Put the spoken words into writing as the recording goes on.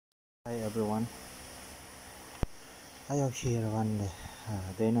Hi everyone, I have here one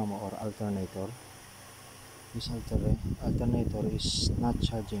dynamo or alternator. This alternator is not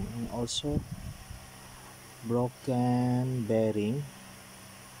charging and also broken bearing.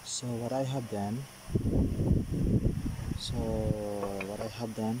 So what I have done, so what I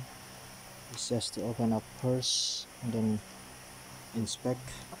have done is just to open up first and then inspect.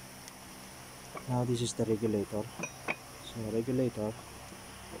 Now this is the regulator. So regulator,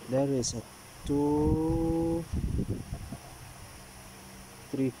 there is a 2,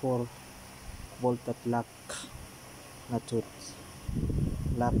 3, 4 voltage lock, not to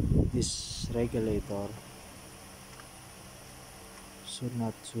lock this regulator, so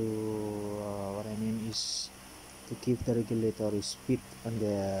not to what I mean is to keep the regulator is fit on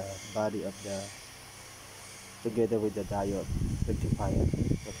the body of the together with the diode rectifier.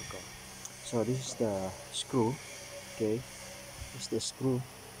 So this is the screw. Okay, this is the screw.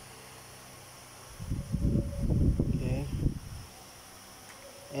 Okay,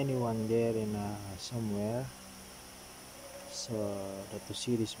 anyone there in somewhere, so that to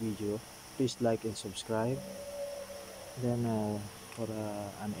see this video, please like and subscribe. Then for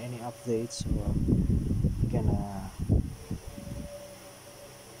on any updates, you can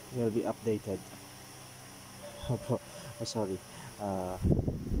will be updated. Oh, sorry, uh,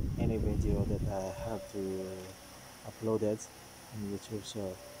 any video that I have to upload it on YouTube,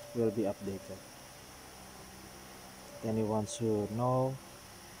 so will be updated. Anyone should know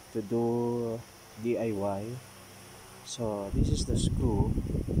to do DIY. So this is the screw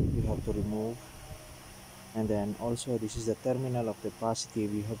you have to remove, and then also this is the terminal of the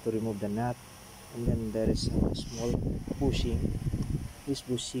positive. You have to remove the nut, and then there is a small bushing. This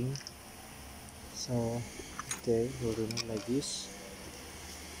bushing. So okay, we'll remove like this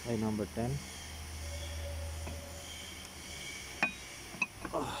by number 10.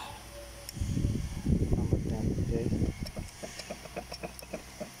 Number 10. Okay,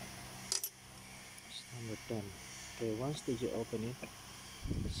 it's number 10. Okay, once that you open it,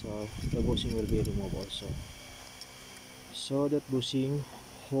 so the bushing will be removed also. So that bushing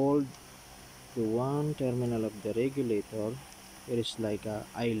hold the one terminal of the regulator. It is like a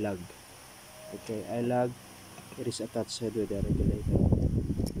eye lug. Okay, eye lug, it is attached with the regulator.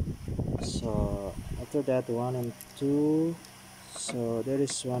 So after that, 1 and 2, so there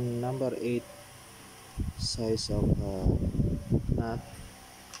is one number 8 size of nut,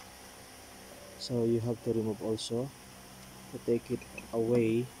 so you have to remove also to take it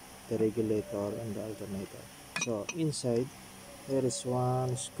away the regulator and the alternator. So inside there is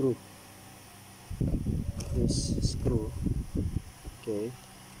one screw, this screw. Okay,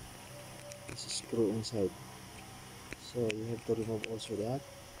 this screw inside, so you have to remove also that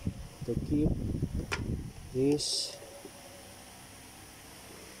to keep this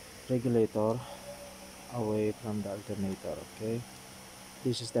regulator away from the alternator. Okay,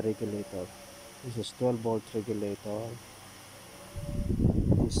 this is the regulator. This is 12-volt regulator.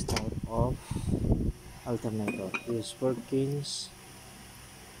 This type of alternator. This is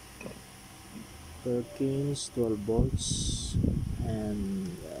Perkins 12 volts and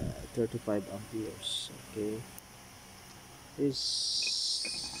 35 amperes. Okay,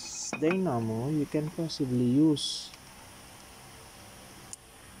 this dynamo you can possibly use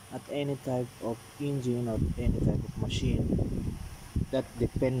at any type of engine or any type of machine, that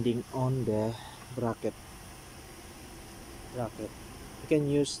depending on the bracket. You can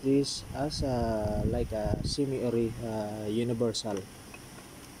use this as a like a semi or universal.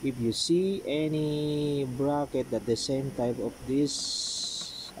 If you see any bracket that the same type of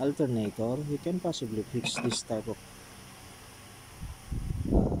this alternator, you can possibly fix this type of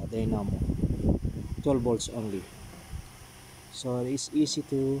dynamo, 12 volts only. So it's easy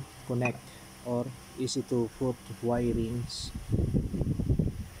to connect or easy to put wirings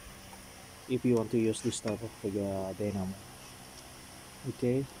if you want to use this type of dynamo.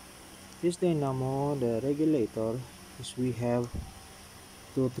 Okay, this dynamo, the regulator is we have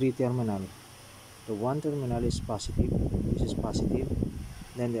 3 terminal. The one terminal is positive, this is positive,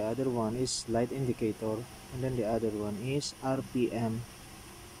 then the other one is light indicator, and then the other one is RPM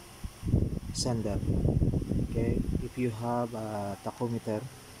sender. Okay, if you have a tachometer,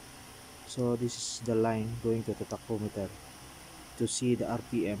 so this is the line going to the tachometer to see the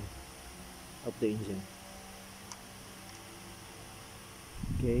RPM of the engine.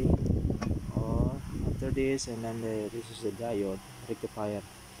 Okay, or after this, and then this is the diode rectifier.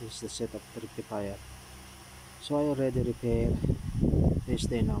 This is the set of the rectifier. So I already repaired this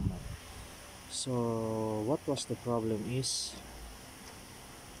dynamo. So what was the problem is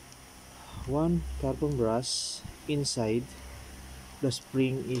one carbon brass inside the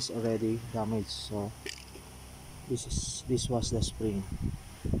spring is already damaged. So this was the spring.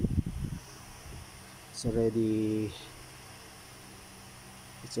 It's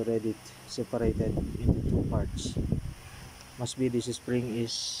already separated into two parts. Must be this spring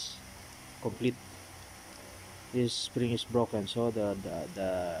is complete. This spring is broken, so the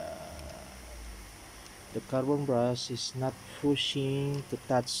carbon brush is not pushing to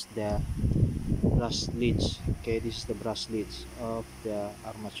touch the brush leads. Okay, this is the brush leads of the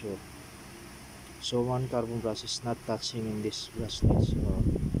armature. So one carbon brush is not touching in this brush leads. So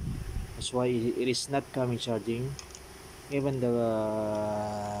that's why it is not coming charging. Even the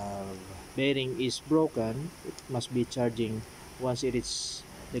bearing is broken, it must be charging once it is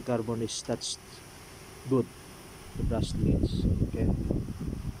the carbon is touched good the brush leads. Okay,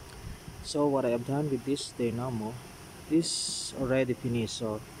 so what I have done with this dynamo is already finished.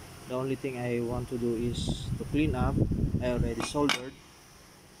 So the only thing I want to do is to clean up. I already soldered.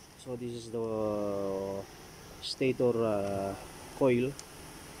 So this is the stator coil.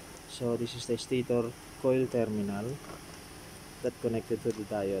 So this is the stator coil terminal that connected to the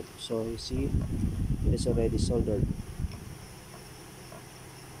diode. So you see it is already soldered.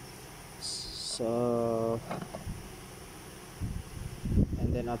 So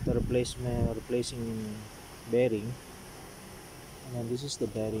and then after replacing bearing, and then this is the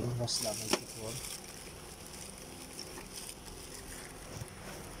bearing was damaged before.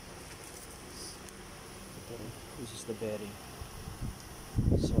 Okay, this is the bearing.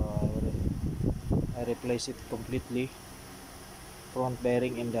 So I replace it completely, front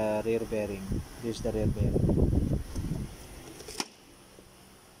bearing and the rear bearing. This is the rear bearing.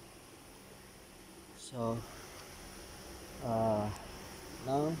 So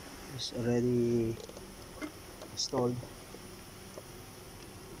now it's already installed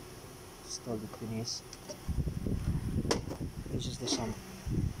finished. This is the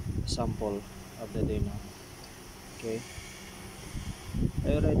sample of the demo. Okay, I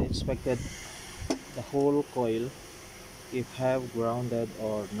already inspected the whole coil if have grounded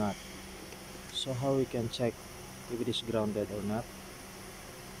or not. So how we can check if it is grounded or not?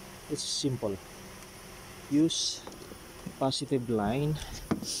 It's simple. Use positive line.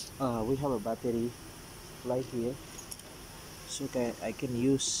 We have a battery supply here, so I can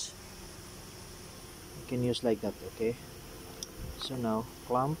use like that. Okay, so now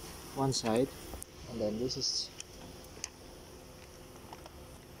clamp one side, and then this is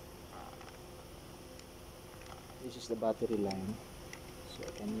the battery line. So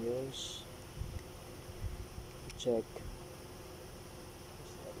I can use to check.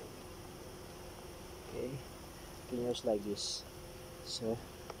 Okay, you can use like this. So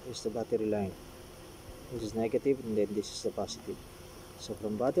this is the battery line. This is negative, and then this is the positive. So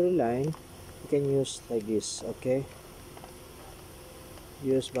from battery line you can use like this. Okay,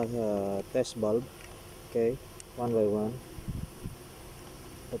 use by test bulb. Okay, one by one.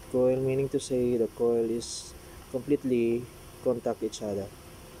 That coil, meaning to say the coil is completely contact each other.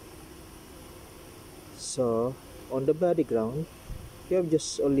 So on the body ground, you have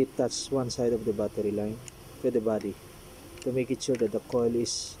just only touch one side of the battery line to the body to make it sure that the coil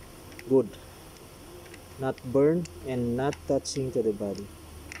is good, not burned and not touching to the body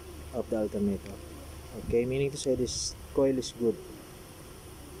of the alternator. Okay, meaning to say this coil is good.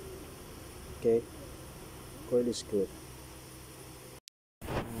 Okay, coil is good.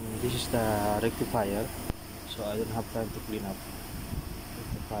 This is the rectifier, so I don't have time to clean up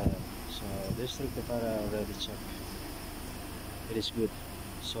rectifier. So this rectifier I already checked, it is good.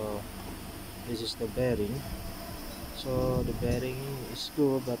 So this is the bearing. So the bearing is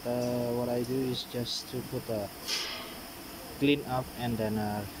good, but what I do is just to put a clean up and then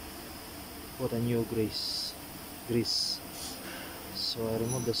put a new grease. So I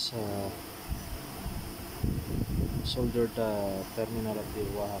remove this soldered terminal of the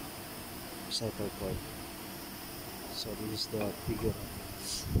cycle coil. So this is the figure.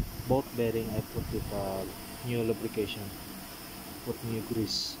 Both bearing I put with new lubrication, put new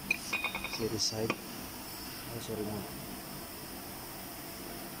grease. See this side also remove.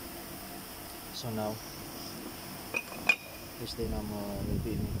 So now this dynamo will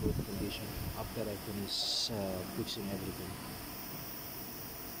be in good condition after I finish fixing everything.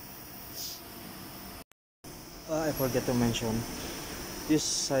 I forget to mention, this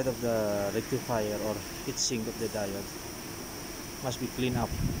side of the rectifier or heatsink of the diode must be cleaned up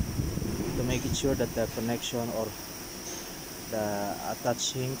to make it sure that the connection or the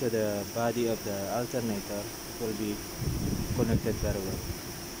attaching to the body of the alternator will be connected very well.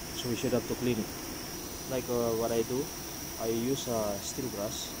 So we should have to clean it. Like what I do, I use a steel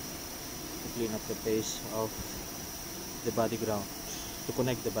brush to clean up the base of the body ground. to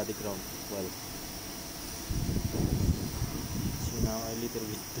connect the body ground well. So now I little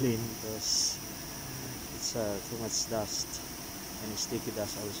bit clean because it's too much dust and sticky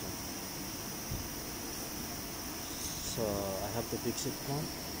dust also. So I have to fix it now.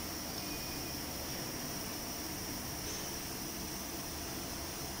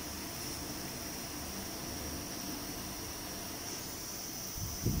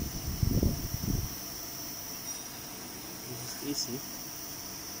 Easy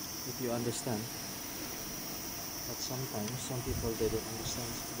if you understand, but sometimes some people they don't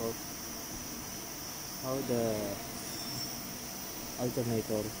understand about how the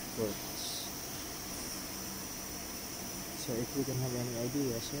alternator works. So if you don't have any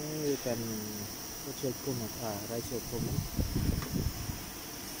idea, so you can put your comment, write your comment,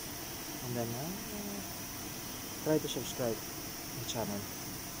 and then try to subscribe the channel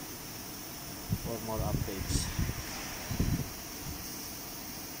for more updates.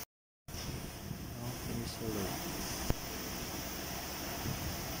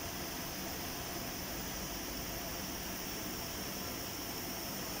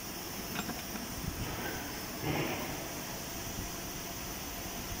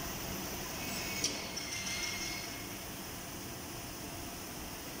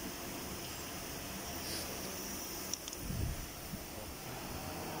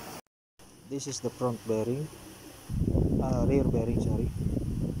 This is the front bearing, rear bearing, sorry.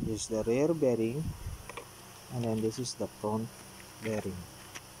 This is the rear bearing, and then this is the front bearing.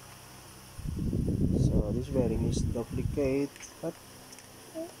 So this bearing is duplicate, but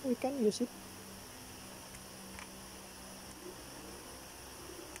we can use it.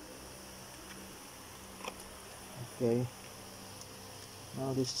 Okay.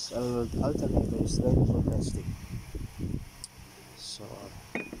 Now this alternator is ready for testing. So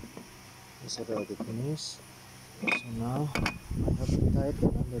it's already finished. So now I have to tighten the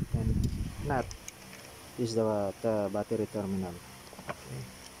 110 nut. This is the battery terminal. Okay.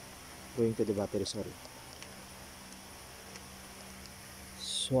 Going to the battery, sorry.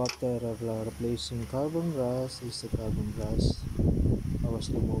 So after replacing carbon brass, this is the carbon brass I was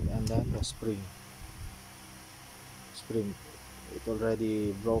removed, and then the spring. It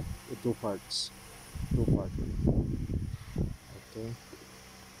already broke in two parts. Okay.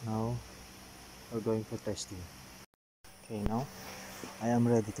 Now we're going for testing. Okay, now I am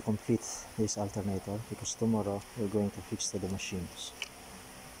ready to complete this alternator because tomorrow we're going to fix the machines.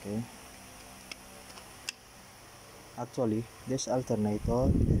 Okay. Actually, this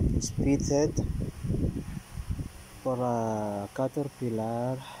alternator is fitted for a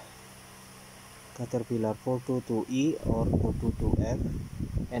Caterpillar 422E or 422F,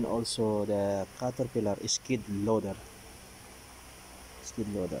 and also the Caterpillar skid loader.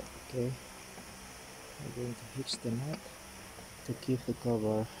 Okay, I'm going to fix the nut to keep the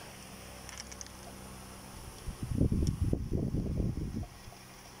cover.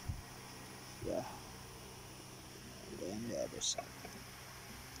 Yeah, and then the other side.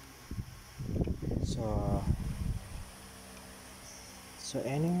 So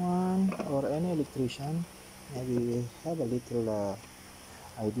anyone or any electrician maybe have a little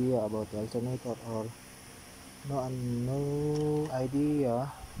idea about the alternator, or no idea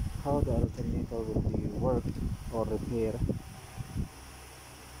how the alternator will be worked or repaired,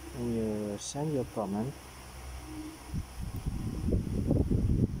 when you send your comment,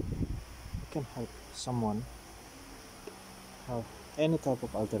 you can help someone have any type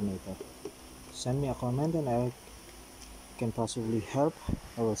of alternator. Send me a comment and I can possibly help.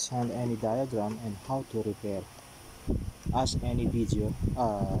 I will send any diagram and how to repair. Ask any video.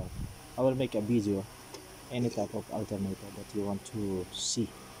 I will make a video any type of alternator that you want to see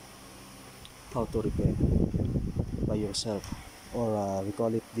how to repair by yourself, or we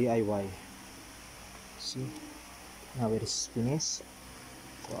call it DIY. See, now it is finished,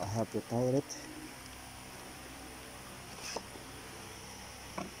 so I have to tire it.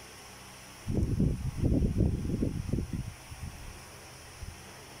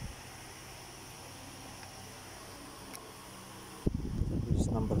 This is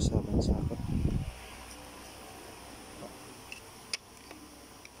number 7 socket.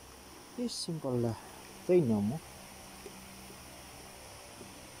 This simple lah. Tingnan mo.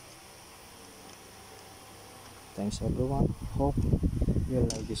 Thanks everyone. Hope you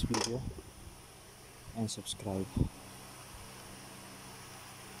like this video and subscribe.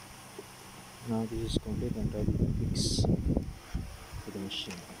 Now this is complete and ready to fix to the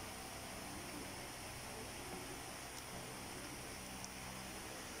machine.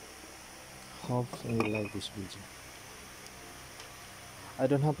 Hope you like this video. I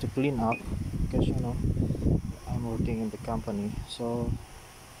don't have to clean up because you know I'm I'm working in the company, so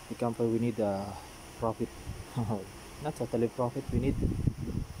the company we need a profit. Not totally profit. We need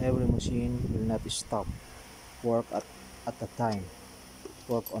every machine will not stop work at a time,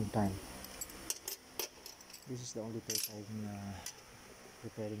 work on time. This is the only tool I'm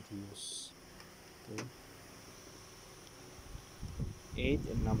preparing to use. Okay, 8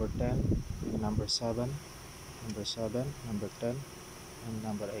 and number 10 and number 7, number 10 and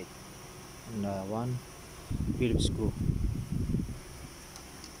number 8, and one Phillips screw.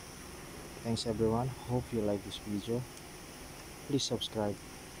 Thanks everyone, hope you like this video. Please subscribe.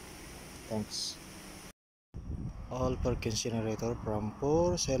 Thanks. All Perkins generator from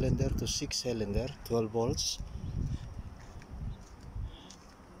 4 cylinder to 6 cylinder, 12 volts.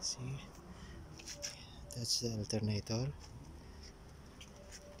 See, that's the alternator.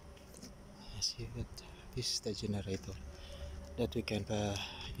 See that this is the generator that we can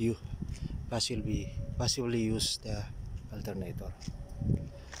possibly use the alternator.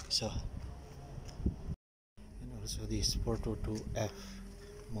 So, and also this 422F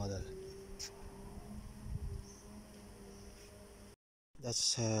model.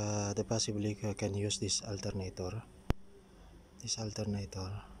 That's the possibly can use this alternator.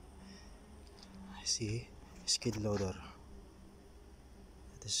 See, skid loader.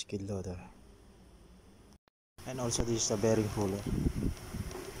 The skid loader. And also this is a bearing puller.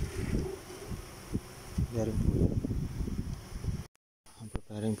 I'm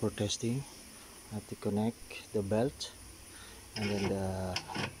preparing for testing. I have to connect the belt and then the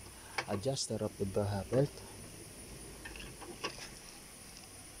adjuster of the belt.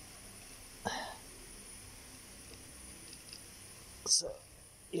 So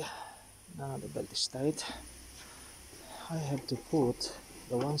yeah, now the belt is tight. I have to put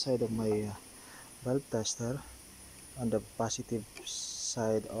the one side of my belt tester on the positive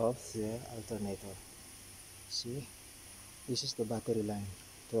side of the alternator. See, this is the battery line,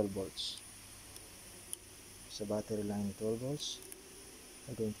 12 volts. It's a battery line, 12 volts.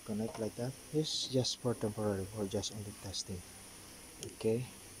 I'm going to connect like that. This is just for temporary or just only testing. Okay,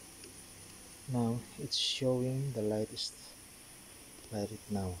 now it's showing the light is lighted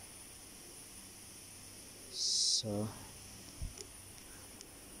now. So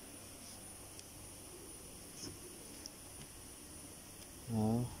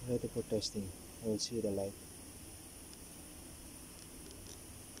now ready for testing. We'll see the light.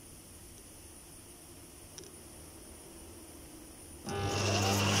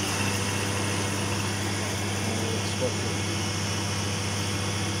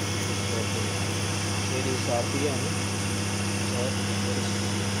 It is RPM, so it is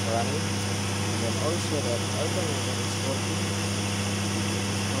running, and then also the alternator is working.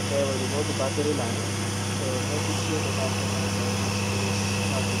 Okay, I will remove the battery line, so make it sure the alternator is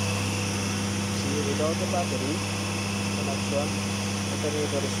working. See, without the battery connection,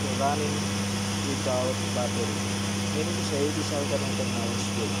 alternator is running without battery. Meaning to say, this alternator now is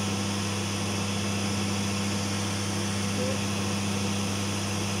good. Okay.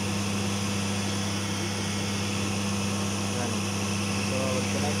 So I will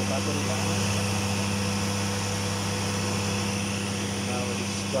connect the battery line. Now it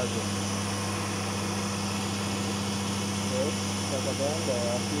is charging. Okay, check again the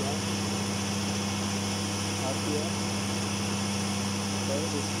RPM. Okay,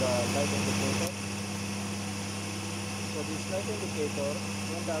 this is the light indicator. So this light indicator,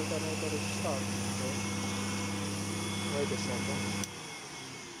 when the alternator is start, okay, wait a second.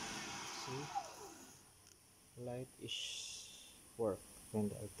 See, light is work when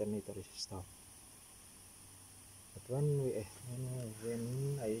the alternator is stopped. But when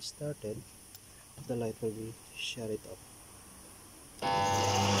I started, the light will be shut it off.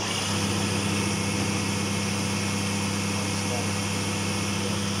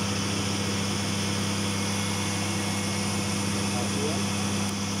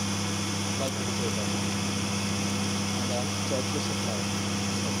 Light indicator, and then check the supply.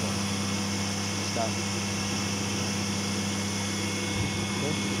 Okay, it's done.